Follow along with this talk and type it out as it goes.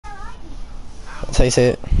That's how you say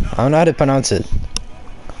it. I don't know how to pronounce it.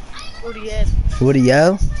 Uriel.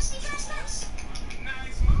 Uriel?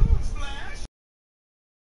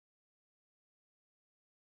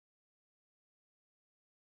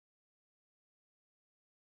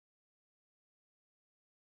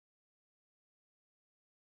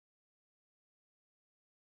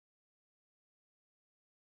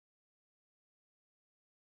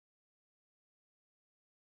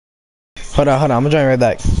 Hold on, I'm gonna join right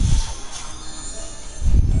back.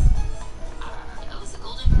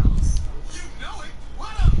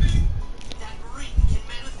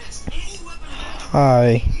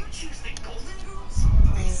 Hi.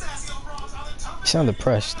 You sound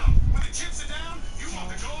depressed.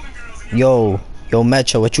 Yo,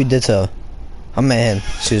 Metro, what you did to her? I met him,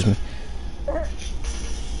 excuse me.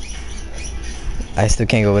 I still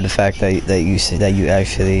can't go with the fact that you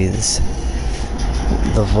actually is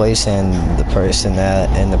the voice and the person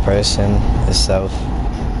itself.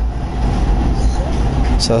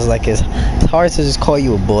 So it's like it's hard to just call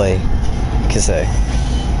you a boy, you can say.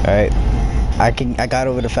 Alright? I got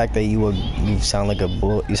over the fact that you sound like a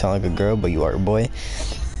boy, you sound like a girl, but you are a boy.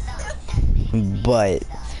 But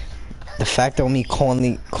the fact of me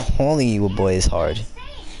calling you a boy is hard.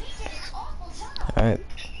 Alright.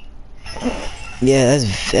 Yeah,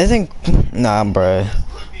 I think nah, bruh.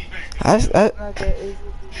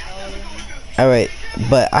 Alright,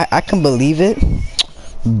 but I can believe it,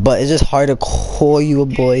 but it's just hard to call you a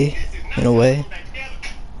boy in a way.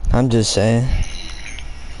 I'm just saying.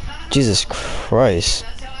 Jesus Christ.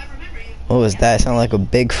 What was that? It sounded like a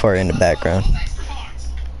big fart in the background.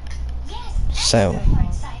 So,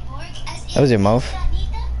 that was your mouth?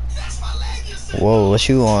 Whoa, what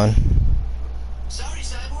you on?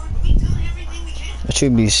 What you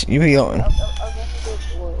be on?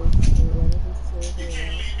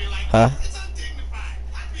 Huh?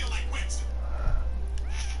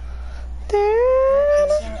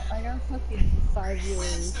 I got fucking 5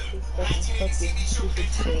 years. Fucking stupid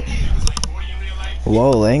shit.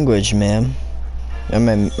 Whoa, language, man. I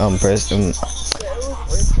mean, person.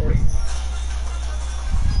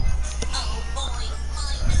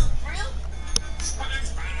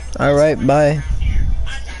 Alright, bye.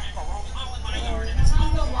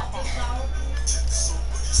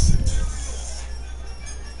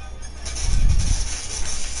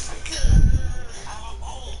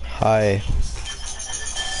 Hi.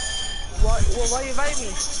 Why you invite me?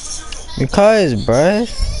 Because, bruh.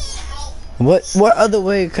 What other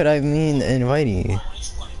way could I mean inviting you?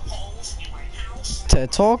 To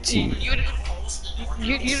talk to you.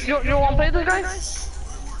 You don't want to play this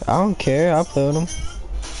guy? I don't care. I'll play with him.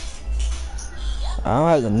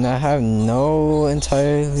 I have no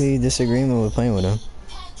entirely disagreement with playing with him.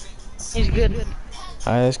 He's good.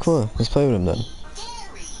 Alright, that's cool. Let's play with him then.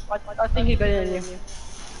 I think he's better than you.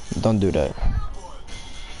 Don't do that.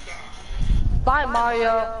 Bye,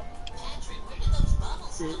 Mario.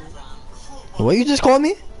 What you just called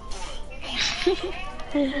me?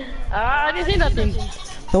 I didn't say nothing.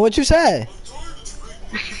 No, what you said?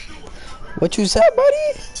 What you said,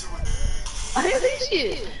 buddy? I didn't say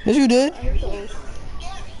shit. Yes, you did.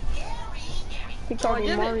 He called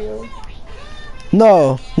me Mario.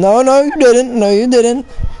 No, you didn't. No, you didn't.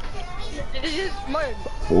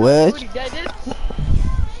 What?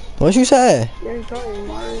 What you say? Yeah, he called me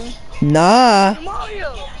Mario. Nah.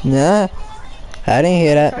 Nah. I didn't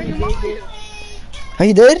hear that. Oh,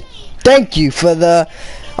 you did? Thank you for the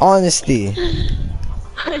honesty.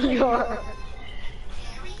 You are.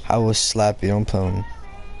 I will slap you. Don't play with me.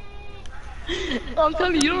 I'm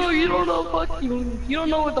telling you, you don't know, fuck you. You don't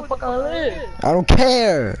know what the fuck I live. I don't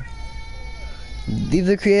care. Leave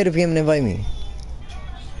the creative game and invite me.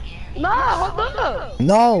 Nah, hold up.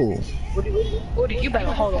 No. What do you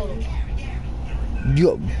better hold on?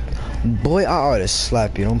 Yo, boy, I ought to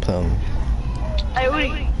slap you. Don't play with me. Hey,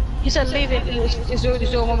 Woody, you said leave it. It's doing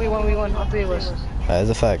 1v1, all three of us. That's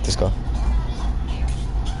a fact. Let's go.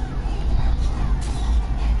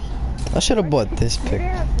 I should have bought this pick.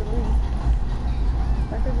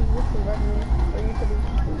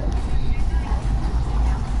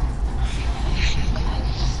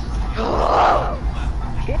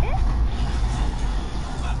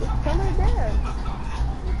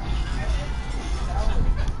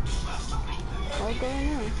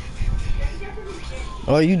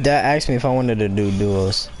 Oh, you asked me if I wanted to do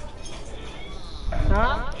duos.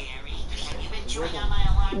 Huh?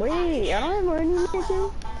 Wait, I don't have money to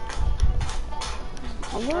do.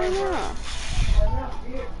 I'm going now.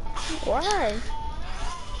 Why?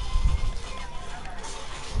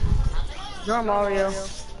 You're Mario.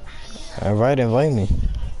 Alright, invite me.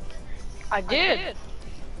 I did.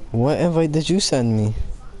 What invite did you send me?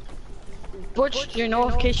 Put your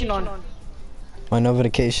notification on. My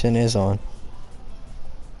notification is on.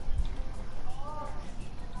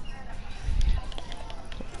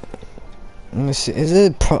 Let me see. Is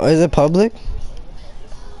it public?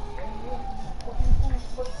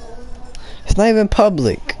 It's not even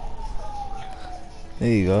public. There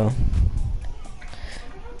you go.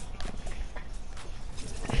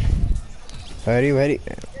 Ready?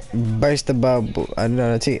 Burst the bubble. I don't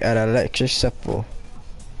know. At electric supple.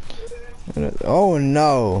 Oh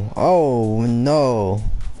no.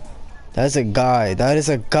 That's a guy. That is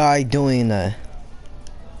a guy doing that.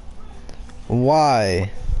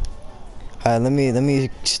 Why? Alright, let me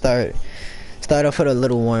start off with a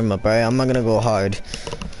little warm up, alright? I'm not gonna go hard.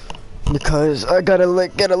 Because I gotta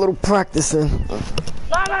like get a little practice in.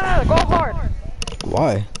 No, go hard.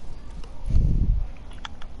 Why?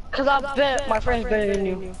 Cause I bet my friend's better than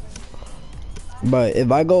you. But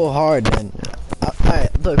if I go hard, then alright,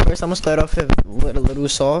 look, first I'm gonna start off with a little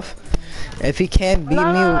soft. If he can't beat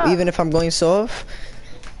me, even if I'm going soft,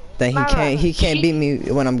 then he can't beat me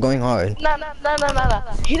when I'm going hard. No.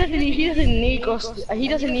 He doesn't need go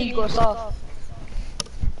soft.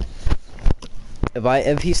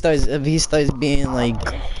 If he starts being like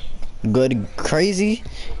good crazy,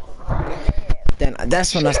 then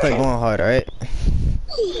that's when I start going hard, alright?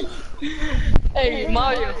 Hey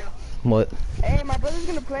Mario. What? Hey, my brother's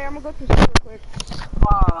gonna play. I'm gonna go to school real quick.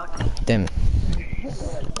 Fuck. Damn.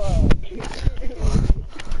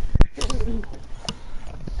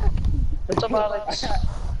 What's up, Alex?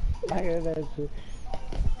 I heard that too.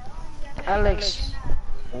 Alex.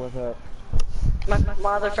 What's up?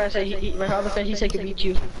 My other friend said he said he could beat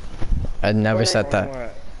you. I never said that.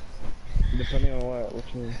 What? Depending on what?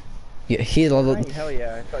 Which one? Yeah, he leveled. Hell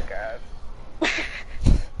yeah, I suck ass.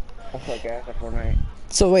 I suck ass at Fortnite.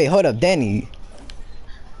 So wait, hold up, Danny.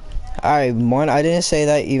 Alright, one, I didn't say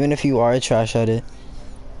that even if you are trash at it.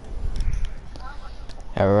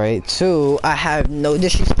 Alright, two, I have no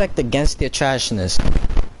disrespect against your trashness.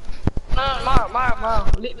 No, Mario,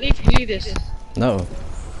 leave this. No.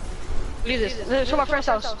 Leave this. Let's show my friend's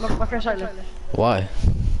house. My friend's house. Why?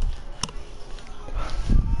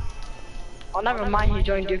 Oh, never mind. He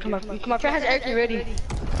joined you. Come on. My friend has everything ready.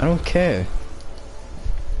 I don't care.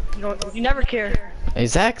 You never care.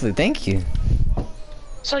 Exactly, thank you.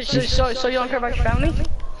 So you don't care about your family?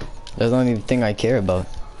 That's the only thing I care about.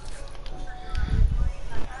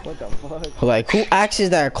 What the fuck? Like, who asks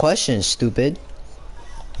that question, stupid?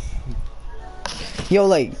 Yo,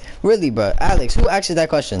 like, really, bro. Alex, who asks that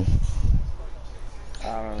question?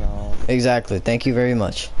 I don't know. Exactly, thank you very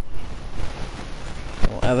much.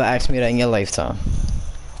 Don't ever ask me that in your lifetime.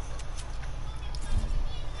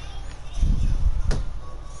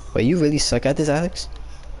 Wait, you really suck at this, Alex?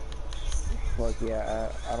 Fuck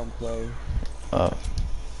yeah, I don't play. Oh.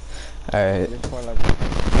 Alright. This part like.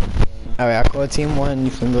 Alright, I call team 1,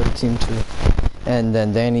 you can go to team 2. And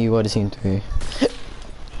then Danny, you go to team 3.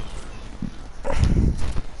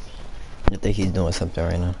 I think he's doing something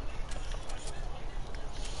right now.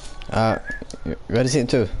 You ready to team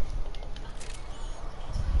 2?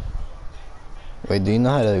 Wait, do you know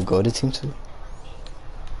how to go to team 2?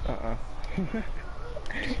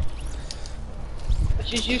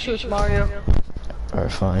 You shoot Mario.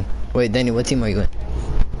 Alright, fine. Wait, Danny, what team are you in?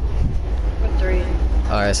 3.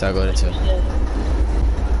 Alright, so I'll go to 2.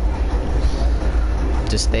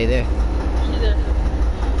 Just stay there.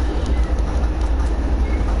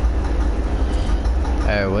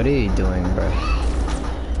 Alright, what are you doing, bro?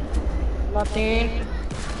 Nothing.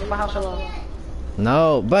 In my house alone.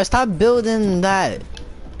 No, bro, stop building that.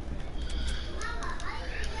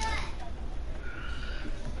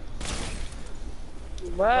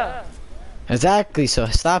 What? Exactly, so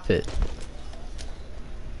stop it.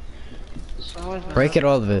 Break it,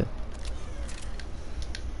 all of it.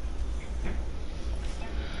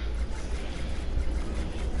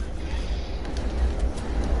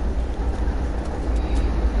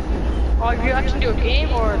 Oh, you actually do a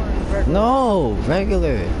game or? No,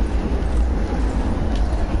 regular.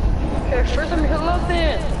 Okay, first I'm heal up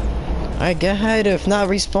then. Alright, get ahead, if not,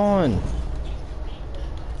 respawn.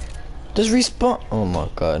 Just respawn. Oh my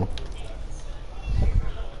god.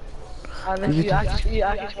 Then you actually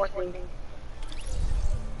smart thing.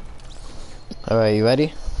 Alright, you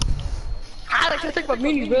ready? Alex, let's talk about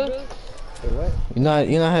minis, bro. Wait, what?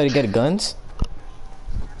 You know how to get guns?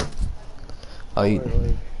 Oh, you.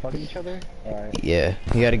 Wait. Fuck each other? Alright. Yeah,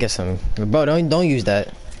 you gotta get some. Bro, don't use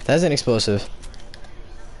that. That's an explosive.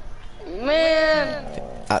 Man.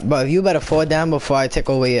 But you better fall down before I take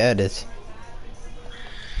away your edits.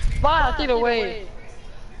 Bye, I'll take it away.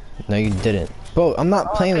 No, you didn't. Bro, I'm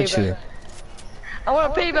not playing with you. I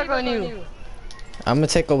want to payback on you. I'm gonna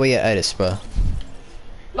take away your edits, bro.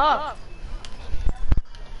 No.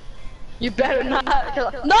 You better not.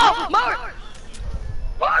 No, Mark.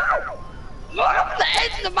 Mark, the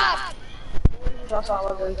edge of the map. That's all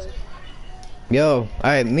it is. Yo,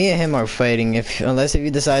 alright, me and him are fighting unless if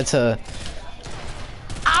you decide to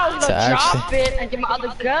I was gonna actually drop it and get my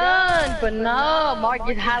other gun, but no, Mark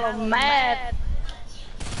get hella mad.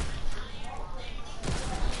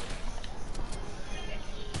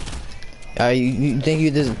 you think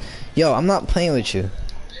you just yo, I'm not playing with you.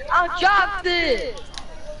 I dropped it.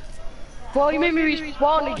 Well, you made me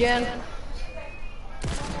respawn again.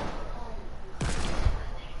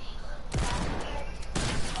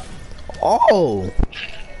 Oh,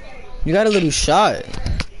 you got a little shot.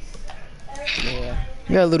 Yeah.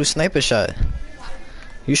 You got a little sniper shot.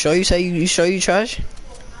 You sure you say you sure you trash?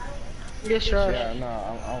 Yes, sure. Yeah, no,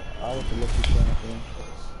 I was a little too trying to.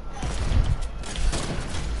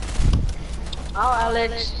 Oh,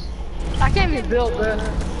 Alex. I can't even build, bro.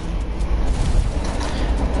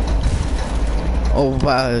 Oh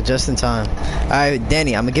wow, just in time. Alright,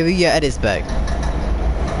 Danny, I'm gonna give you your edits back.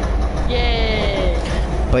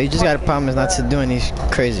 Yeah. But you just gotta promise not to do any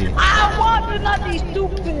crazy. I want to not be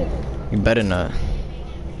stupid. You better not.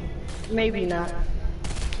 Maybe not.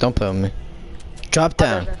 Don't play with me. Drop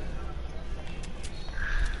down.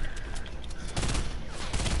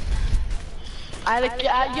 Alex, you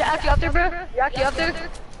actually up there, bro? You actually up there?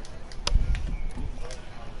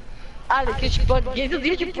 Alex,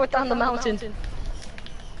 get your foot down the mountain.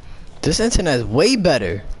 This internet is way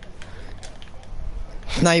better.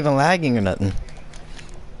 It's not even lagging or nothing.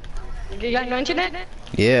 You got no internet?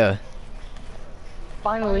 Yeah.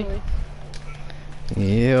 Finally.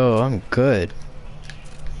 Yo, I'm good.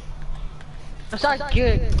 It's not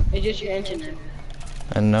good. It's just your internet.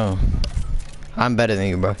 I know. I'm better than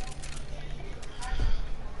you, bro.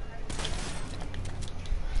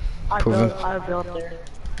 I built there.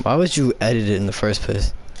 Why would you edit it in the first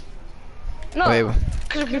place? No, Wait.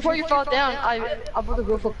 because before you fall down, I put the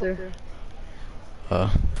roof up there.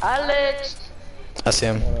 Alex! I see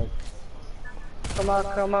him. Come on,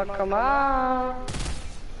 come on, come on.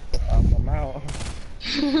 I'm out.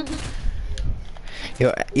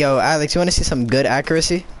 Yo, Alex, you wanna see some good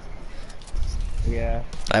accuracy? Yeah.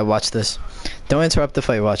 I watch this. Don't interrupt the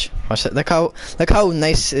fight. Watch. Watch that. Look how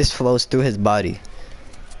nice this flows through his body.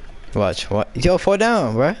 Watch. What? Yo, fall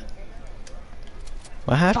down, bruh.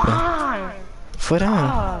 What happened? Fine. Fall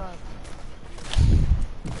down.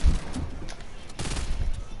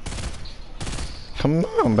 Come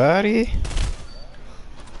on, buddy.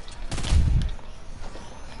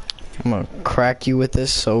 I'm gonna crack you with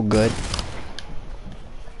this so good.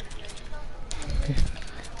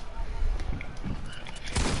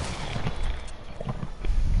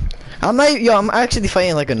 I'm actually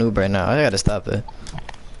fighting like a noob right now. I gotta stop it.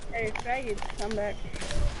 Hey, faggot, come back.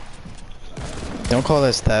 Don't call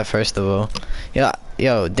us that, first of all.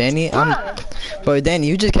 Yo, Danny, Bro, Danny,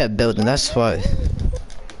 you just kept building, that's why.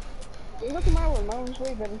 Look at my one, my one's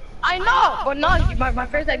way better. I know, but no, my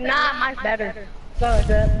friend's like, nah, mine's better. So like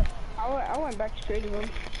that. I went back straight to him.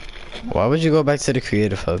 Why would you go back to the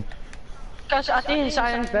creative hub? Cause I think his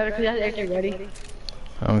silence better because he has everything ready.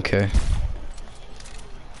 I don't care.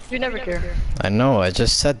 You never care. I know, I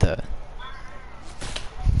just said that.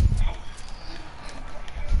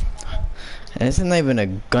 And it's not even a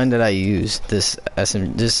gun that I use. This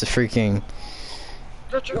freaking.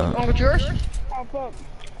 What's yours? Oh, fuck.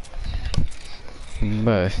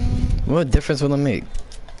 But what difference will it make?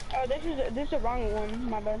 Oh, this is the wrong one,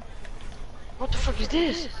 my bad. What the fuck is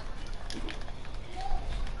this?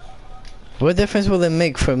 What difference will it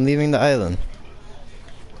make from leaving the island?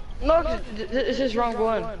 No, this is wrong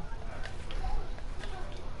one.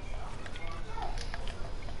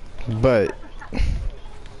 But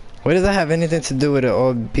what does that have anything to do with it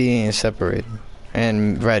all being separated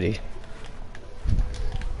and ready?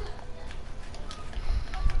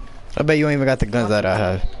 I bet you ain't even got the guns that I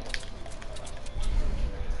have.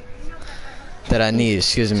 That I need,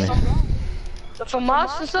 excuse me. The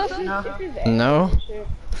FAMAS and stuff? No. No?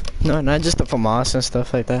 No, not just the FAMAS and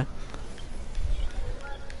stuff like that.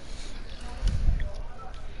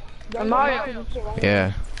 And Mario.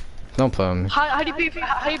 Yeah. Don't play with me. How do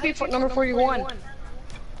you beat for number 41?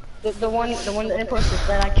 The one the impulses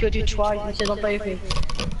that I killed you twice and said don't play with me.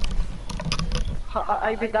 How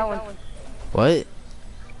you beat that one? What?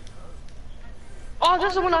 Oh,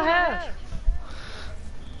 that's the one I have.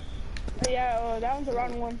 Yeah, that one's the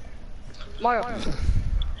wrong one. Mario.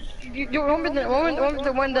 You remember the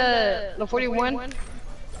one the 41?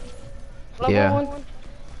 Level Yeah. one?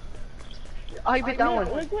 Oh, you beat that one.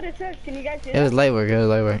 Look what it says. Can you guys see It was that? light work. It was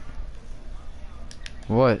light work.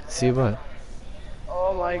 What? See what?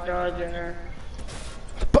 Oh my god, Jenner.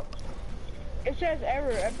 It says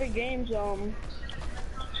error. Epic Games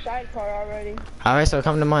sidecar already. All right, so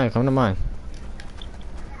come to mine. Come to mine.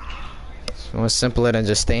 It's more simpler than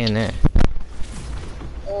just staying there.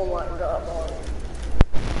 Oh my god.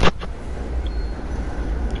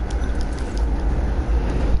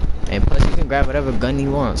 And plus, you can grab whatever gun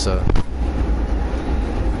you want. So.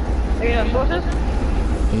 Are you not supposed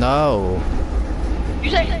to? No. You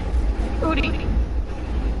say, Udi.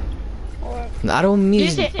 I don't You mean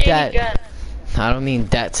say any that. gun. I don't mean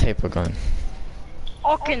that type of gun.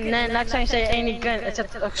 Okay, then next time you say any gun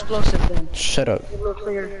except explosive then. Shut up. A little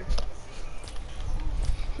clearer.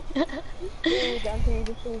 Dude, Dante, you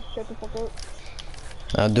just please shut the fuck up.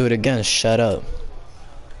 I'll do it again. Shut up.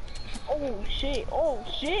 Oh shit! Oh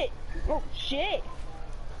shit! Oh shit!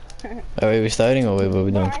 Are we starting or wait, what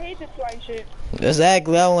we Bro, doing? I hate this flying shit.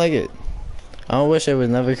 Exactly. I don't like it. I don't wish it was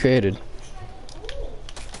never created.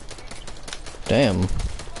 Damn.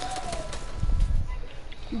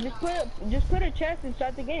 Just put a chest and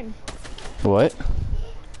start the game. What?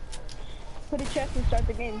 Put a chest and start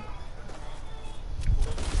the game.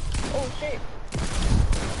 Oh shit!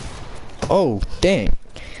 Oh, dang.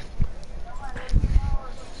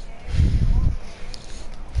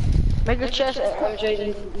 Make a chest,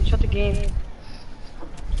 MJ, and shut the game.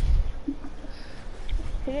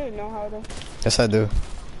 He didn't know how to. Yes, I do.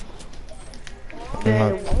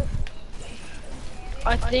 Then,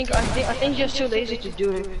 I think you're just too lazy to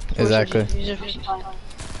do it. Exactly. You just time.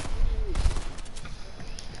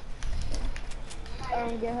 I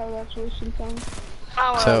don't get how that's wasting time.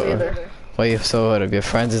 I don't So, know either. wait, so hold up.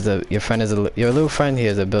 Your little friend here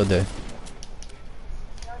is a builder.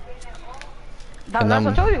 That's what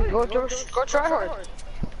I told you. Go try hard.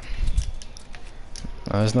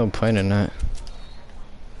 Oh, there's no point in that.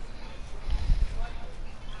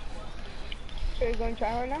 So you're going to try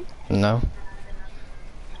hard now? No.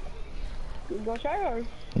 You go try hard.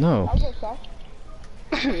 No. I'll go soft.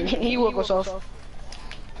 He will go soft.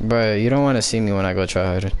 Bruh, you don't want to see me when I go try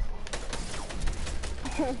harder.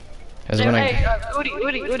 That's when Hey, I...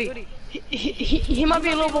 Udi. He might be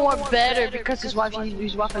a little bit more better because his Wi-Fi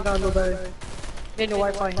got a little better. Than the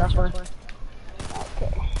Wi-Fi, that's why.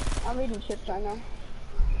 Okay. I'm eating chips right now.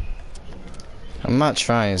 I'm not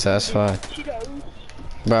trying, so that's fine. Cheetos.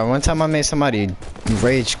 Bro, one time I made somebody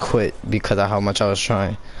rage quit because of how much I was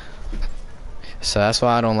trying. So that's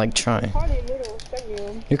why I don't like trying. Probably a little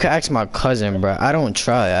 7-year-old. You can ask my cousin, bro. I don't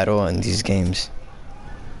try at all in these games.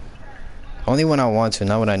 Only when I want to,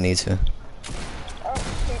 not when I need to. Oh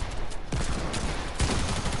shit.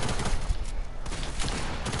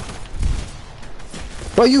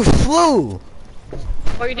 Bro, you flew!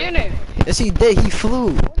 What are you doing it? Yes, he did. He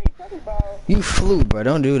flew. What are you talking about? You flew, bro.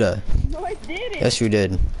 Don't do that. No, I didn't. Yes, you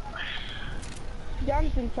did.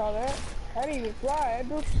 Jonathan saw that. I didn't even fly. I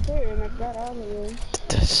built the stair and I got out of there.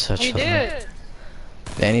 That's such You a... did.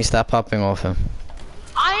 Danny, stop popping off him.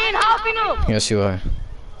 I ain't helping him. Yes, you are.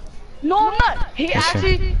 No, I'm not. He Yes, sir.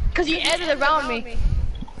 actually, cause he edited around me.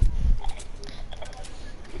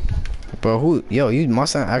 Bro, who? Yo, you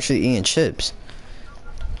must not actually eating chips.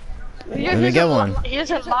 Let me get one. He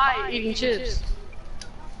doesn't lie eating chips.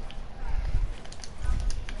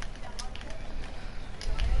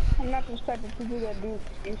 I'm not the type of people that do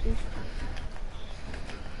excuses.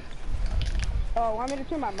 Oh, want me to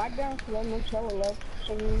turn my mic down? Cause I have no cello left.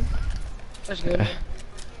 So That's good.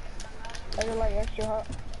 I get like extra hot.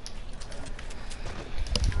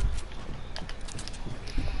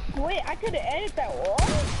 Wait, I could have edited that wall?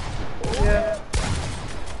 Yeah.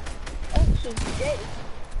 That's just gay.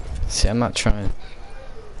 See, I'm not trying.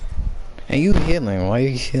 And you healing? Why are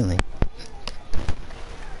you healing?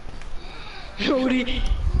 Udi,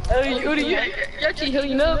 you actually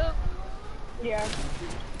healing up. Yeah.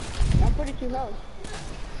 I'm pretty too low.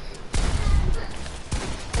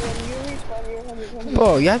 When you reach 100.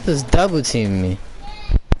 Bro, you have to double team me.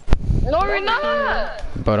 No, we're not.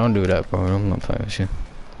 Bro, don't do that, bro. I'm not playing with you.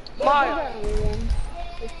 Mario.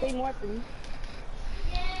 The same weapon.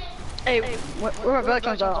 Hey, where my belly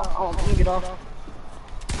comes out, I'm gonna get off.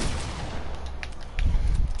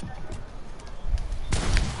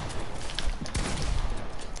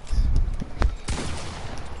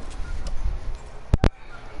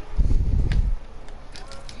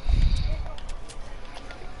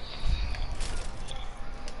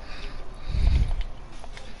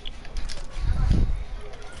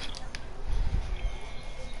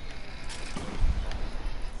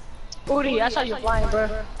 Udi, that's how you're flying, bro.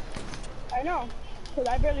 I know, cause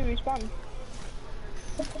I barely respawn.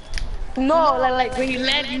 No, like when you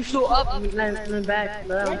land, you flew up and land back.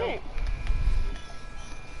 But I I don't know. did.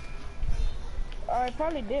 I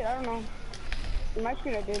probably did. I don't know. In my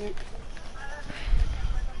screen, I didn't.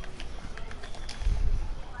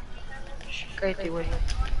 Great, they would.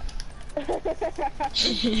 I can't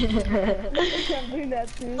do that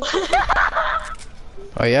too.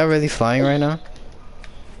 Are y'all really flying right now?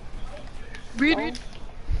 Read.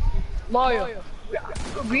 Mario.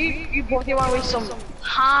 You both want to waste some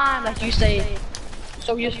time, like you say.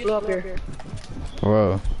 So we just flew up here.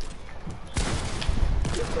 Bro.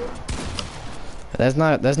 That's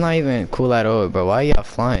not even cool at all, bro. Why y'all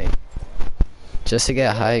flying? Just to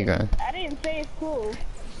get high ground. I didn't say it's cool.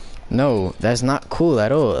 No, that's not cool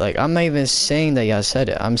at all. Like, I'm not even saying that y'all said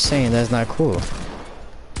it. I'm saying that's not cool.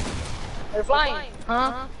 They're flying,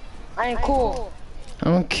 huh? I ain't cool. I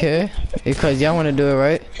don't care. Because y'all want to do it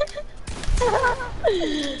right.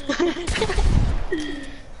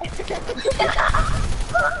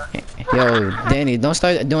 Yo, Danny, don't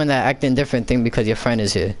start doing that acting different thing because your friend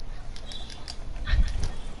is here.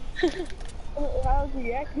 How's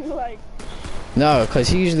he acting like? No, because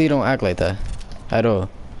he usually don't act like that. At all.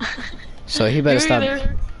 So he better stop.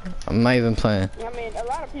 I'm not even playing. I mean, a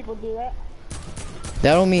lot of people do that.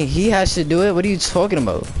 That don't mean he has to do it. What are you talking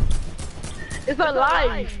about? It's not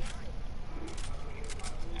live.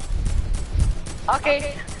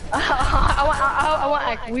 Okay. I want to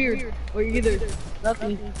act weird or either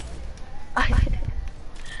nothing.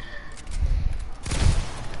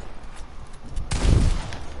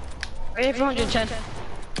 Ready for 110.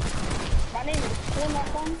 My name is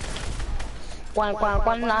Quinn.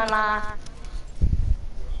 Quan la la.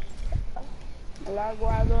 La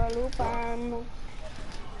Guadalupe.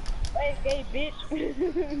 Hey, gay bitch.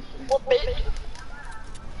 What bitch?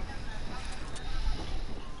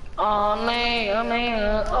 Oh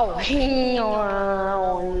man, oh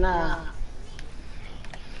hell nah.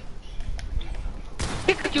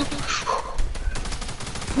 Pikachu.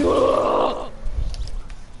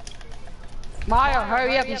 Mario,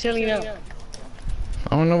 hurry up, you silly no. I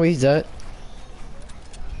don't know where he's at.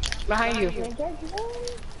 Behind you.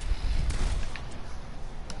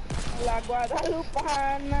 La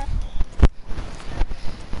Guadalupe.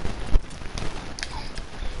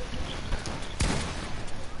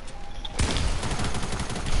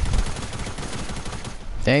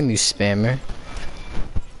 Damn you, spammer.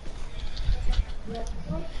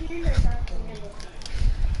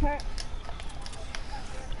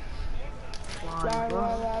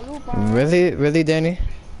 Really? Really, Danny?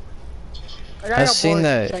 I've seen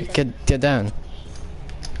that. Get down.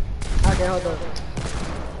 Okay, hold on.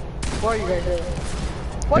 What are you guys doing?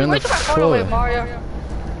 You're on the Where's my phone away, floor. Mario?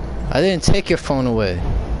 I didn't take your phone away.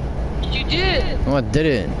 You did. No, I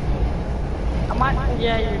didn't. I might.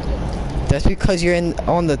 Yeah, you did. That's because you're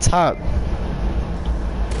on the top.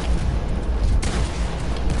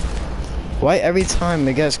 Why every time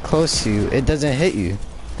it gets close to you, it doesn't hit you?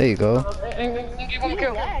 There you go. Give him a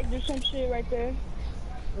kill. There's some shit right there.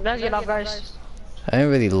 That's your love, guys. I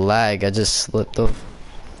didn't really lag, I just slipped off.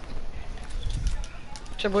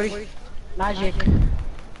 What's your booty? Magic.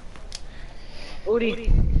 Udi.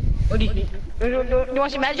 You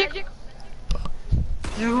want some magic?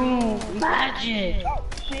 No, magic. Oh,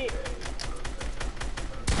 shit.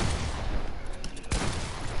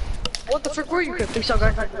 What the frick were you? Think so,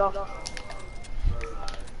 guys.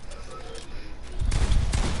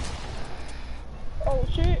 Oh,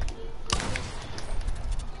 shit.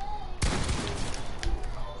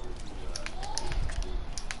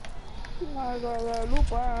 La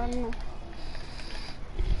Guadalupe.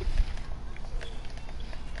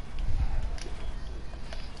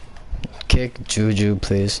 Kick Juju,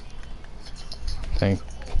 please. Thank.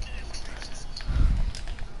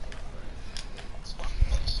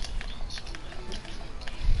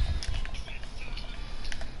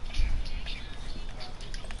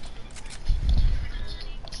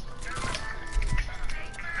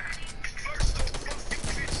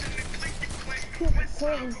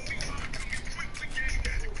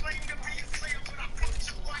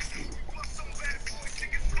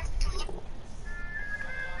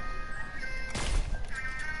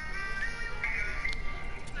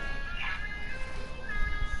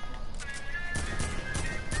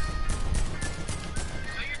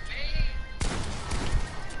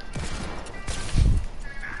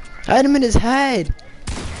 I hit him in his head.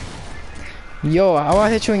 Yo, how I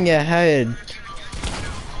hit you in your head?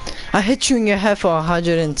 I hit you in your head for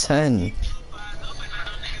 110.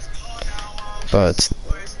 But,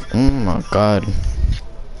 oh my god.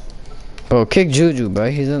 Bro, kick Juju, bro.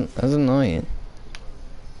 That's annoying.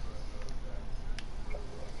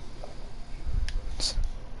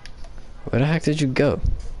 Where the heck did you go?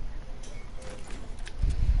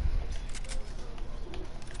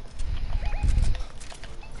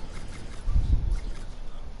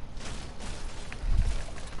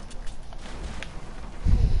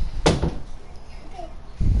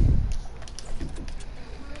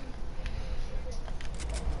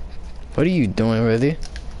 What are you doing, really?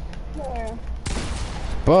 Yeah.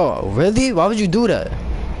 Bro, really? Why would you do that?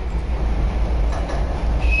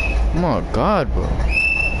 Oh my god, bro.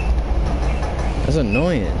 That's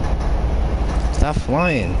annoying. Stop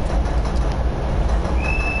flying.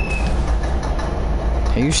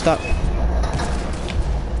 Can you stop?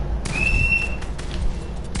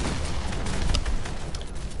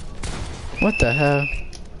 What the hell?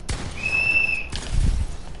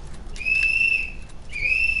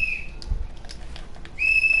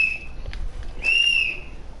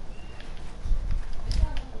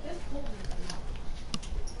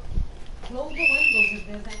 Close the windows if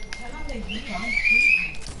there's any. Tell them they leave. I'm free.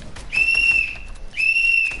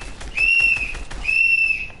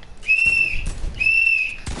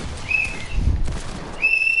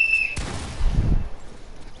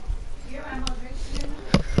 Here, I'm on drink.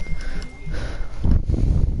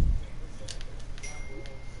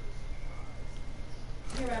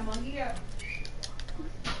 Here, I'm on here.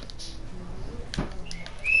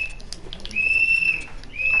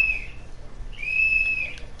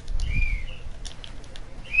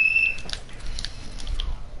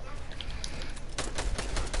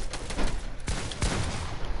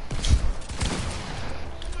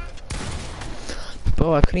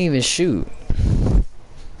 Bro, I couldn't even shoot.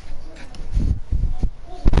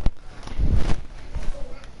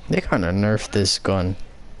 They kinda nerfed this gun.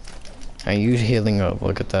 And you healing up,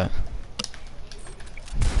 look at that.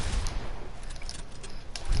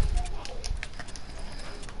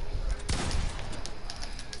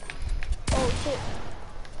 Oh shit.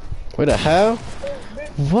 What the hell?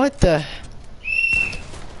 What the?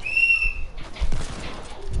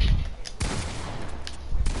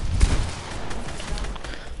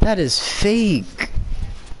 That is fake.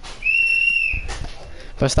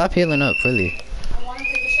 But stop healing up, really. I want to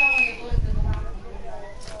take a shower and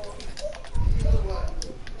the doors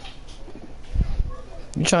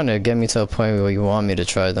You're trying to get me to a point where you want me to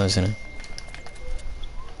try, don't you?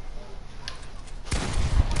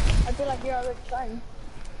 I feel like you're already trying.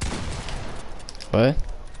 What?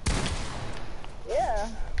 Yeah.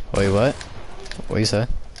 Wait, what? What you said?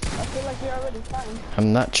 I feel like you're already trying.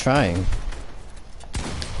 I'm not trying.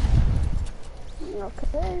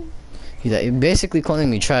 Okay. You're basically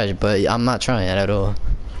calling me trash, but I'm not trying at all.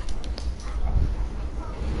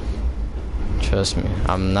 Trust me,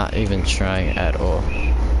 I'm not even trying at all. So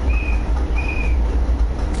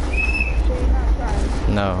you're not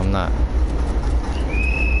trying. No, I'm not.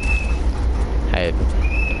 Hey.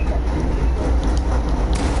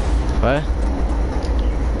 What?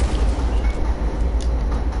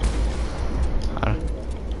 I don't.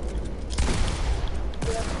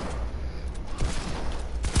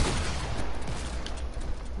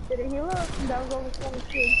 Did it heal up? That was over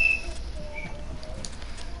 22.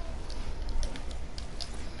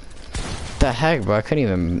 The heck, bro? I couldn't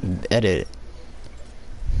even edit.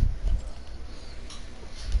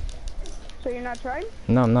 So you're not trying?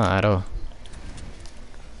 No, I'm not at all.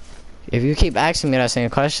 If you keep asking me that same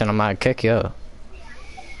question, I'm gonna kick you out.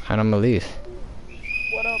 And I'm gonna leave.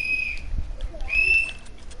 What up?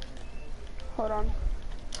 Hold on.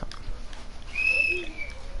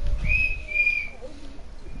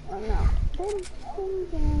 Oh no.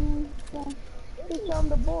 Bitch, I'm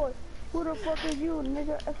the boy. Who the fuck is you,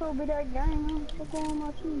 nigga? SOB that game, huh? Fuck on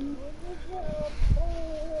my team.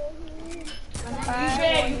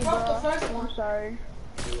 You broke the first one. I'm sorry.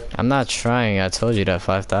 I'm not trying. I told you that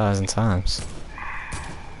 5,000 times.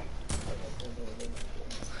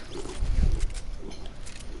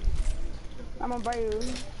 I'm gonna buy you.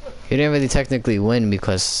 You didn't really technically win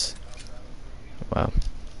because, well.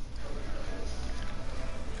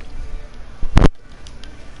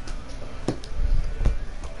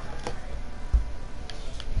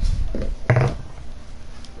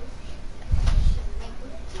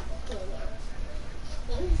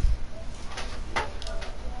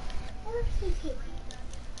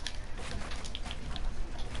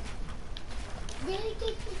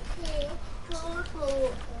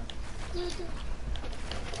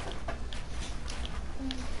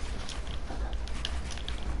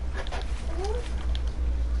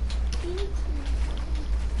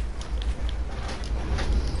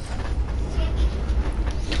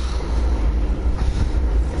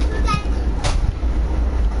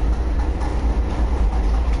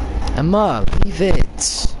 Emma, leave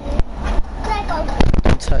it.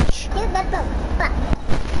 Don't touch.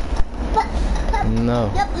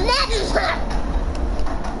 No.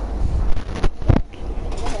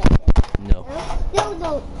 No. No,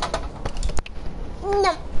 no. No,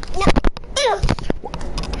 no.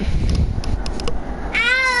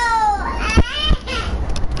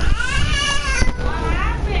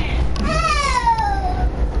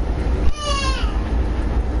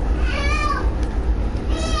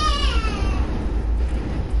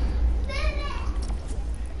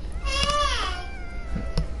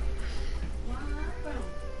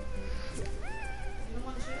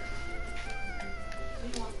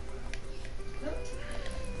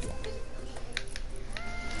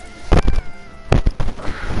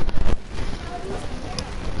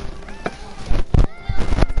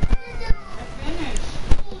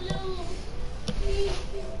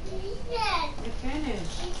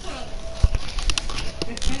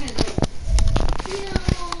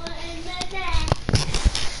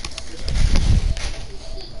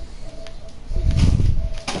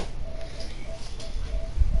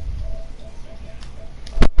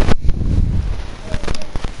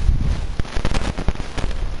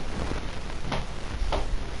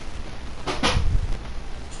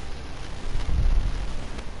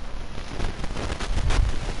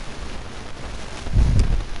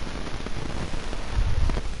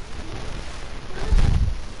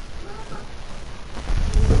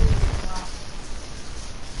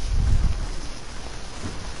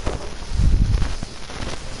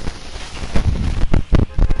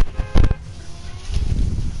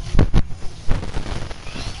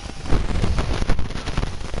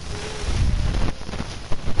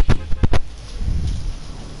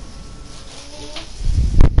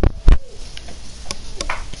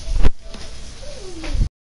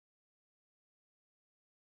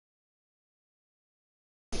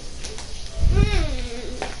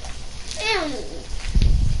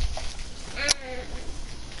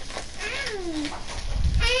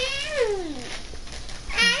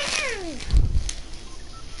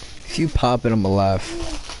 If you pop it, I'ma laugh.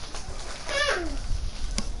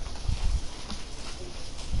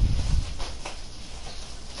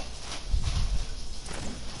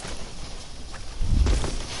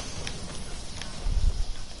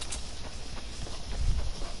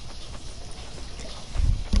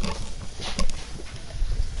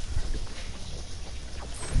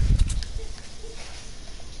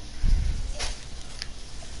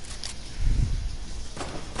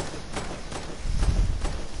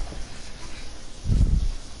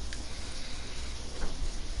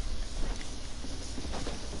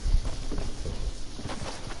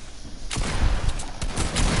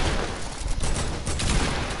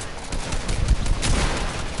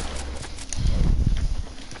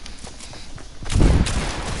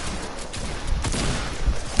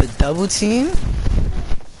 The double team?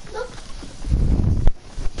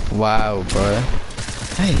 Wow, bro.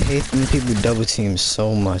 I hate when people double team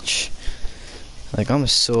so much. Like, I'm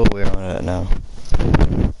so aware on that now.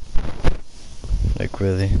 Like,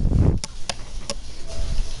 really.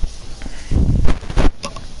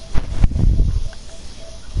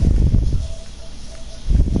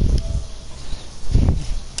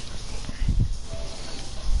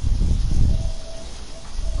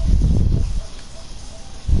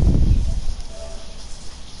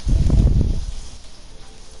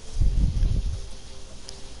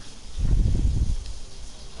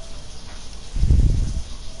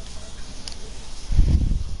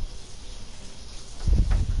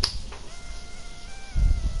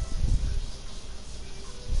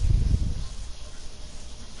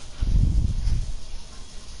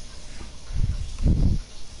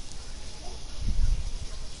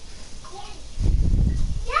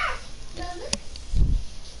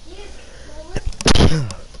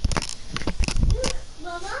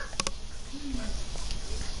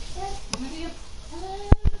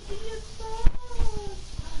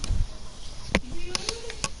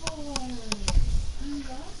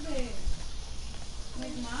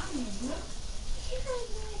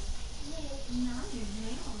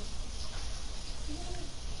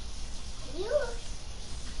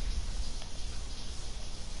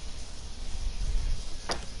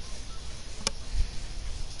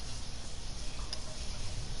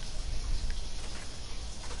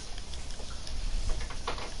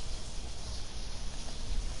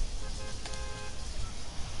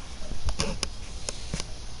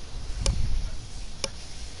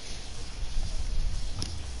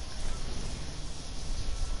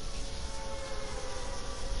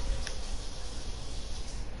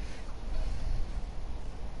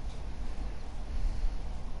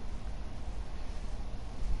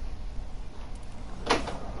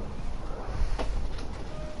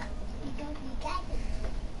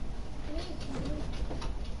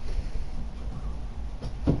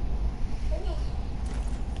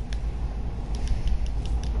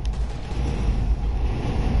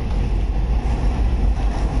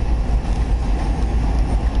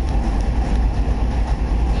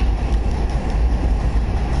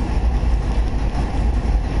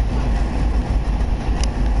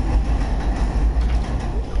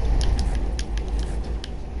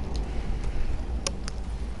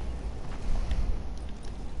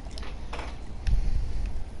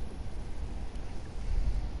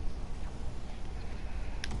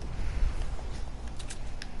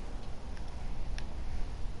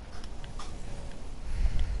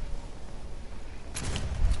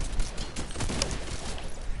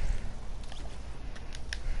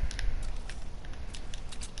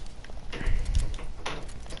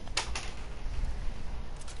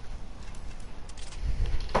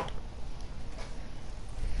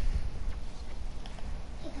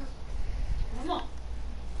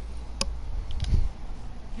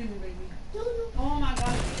 Excuse me, baby. Oh my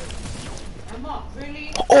God. Emma,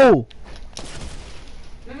 really? Oh!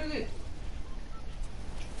 Let me look.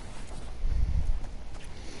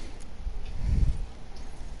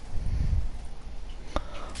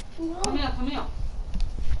 Come here, come here.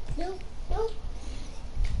 No, no,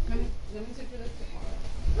 Let me take you this.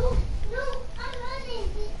 no, no, I'm running.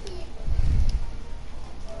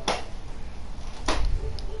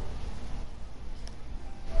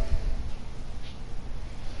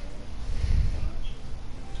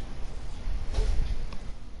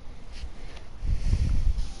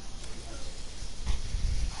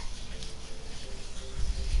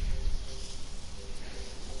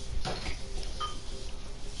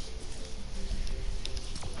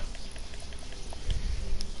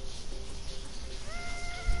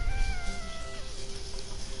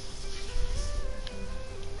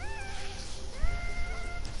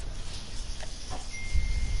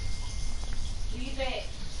 Leave it.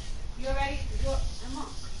 You ready? Emma.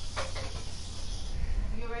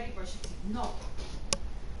 You ready? Brush your teeth. No.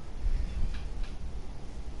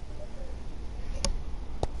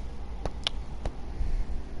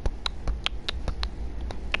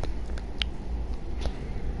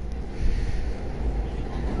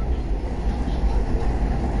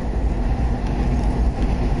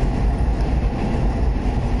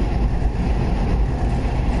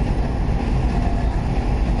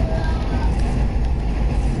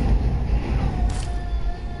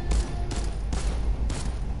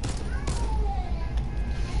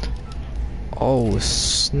 Oh,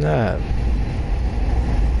 snap.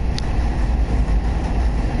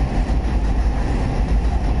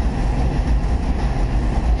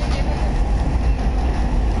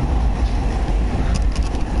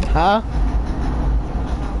 Huh?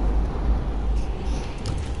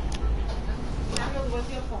 Samuel,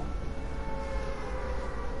 what's your phone?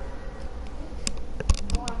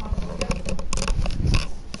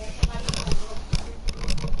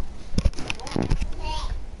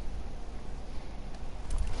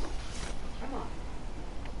 Come on.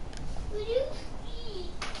 Will you eat?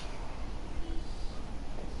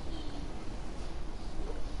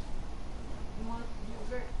 You want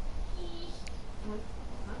yogurt? You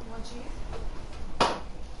want cheese?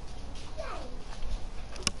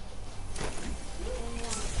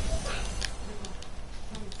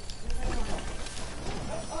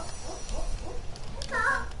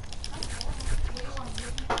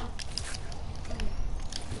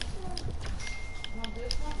 You want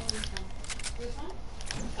this one or this one? This one?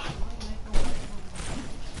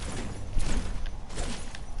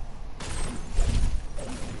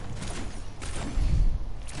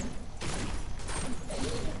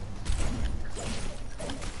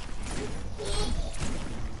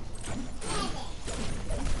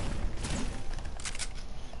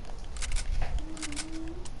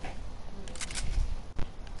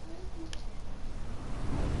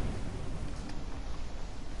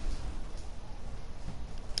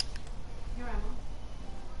 Here, Emma.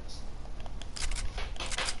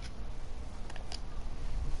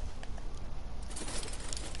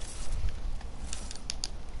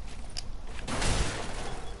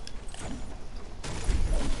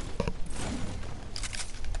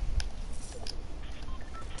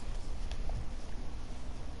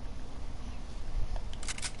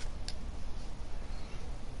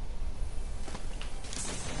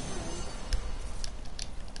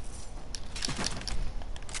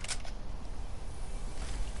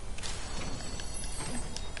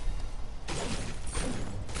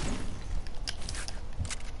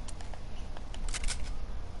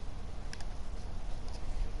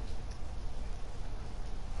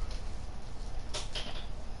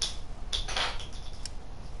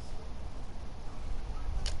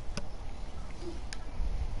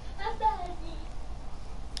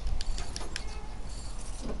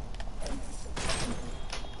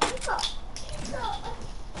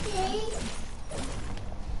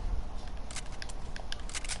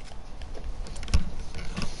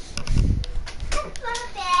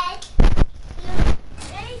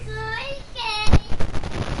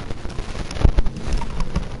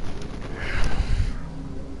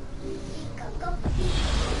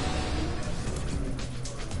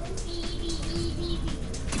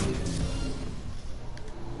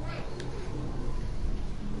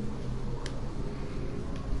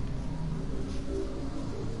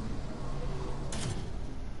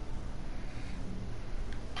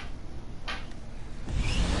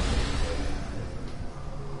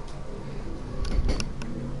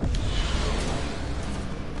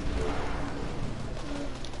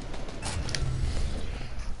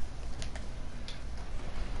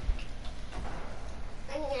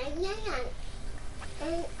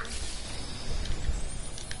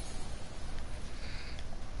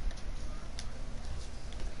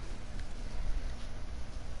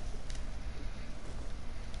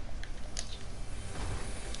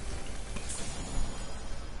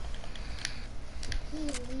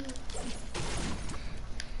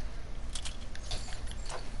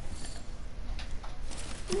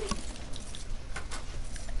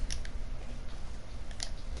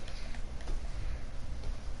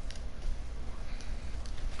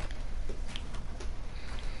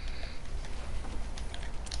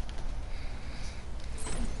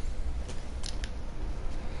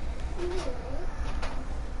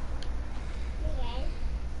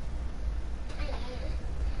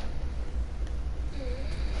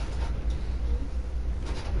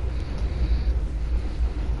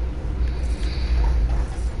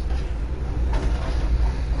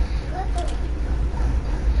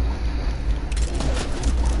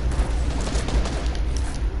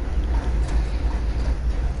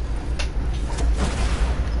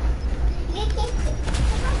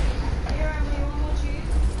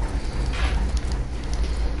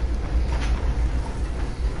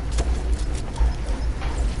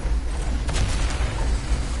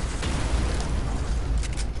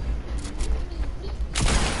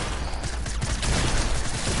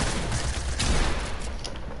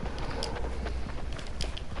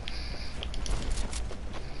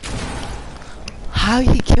 How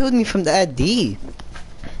he killed me from that deep?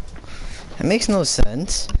 That makes no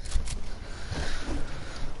sense.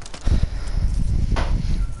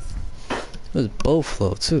 It was bow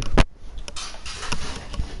flow too.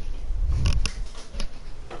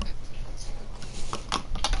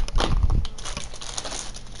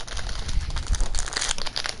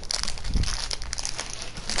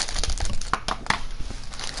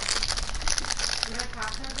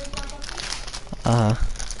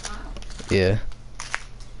 Yeah.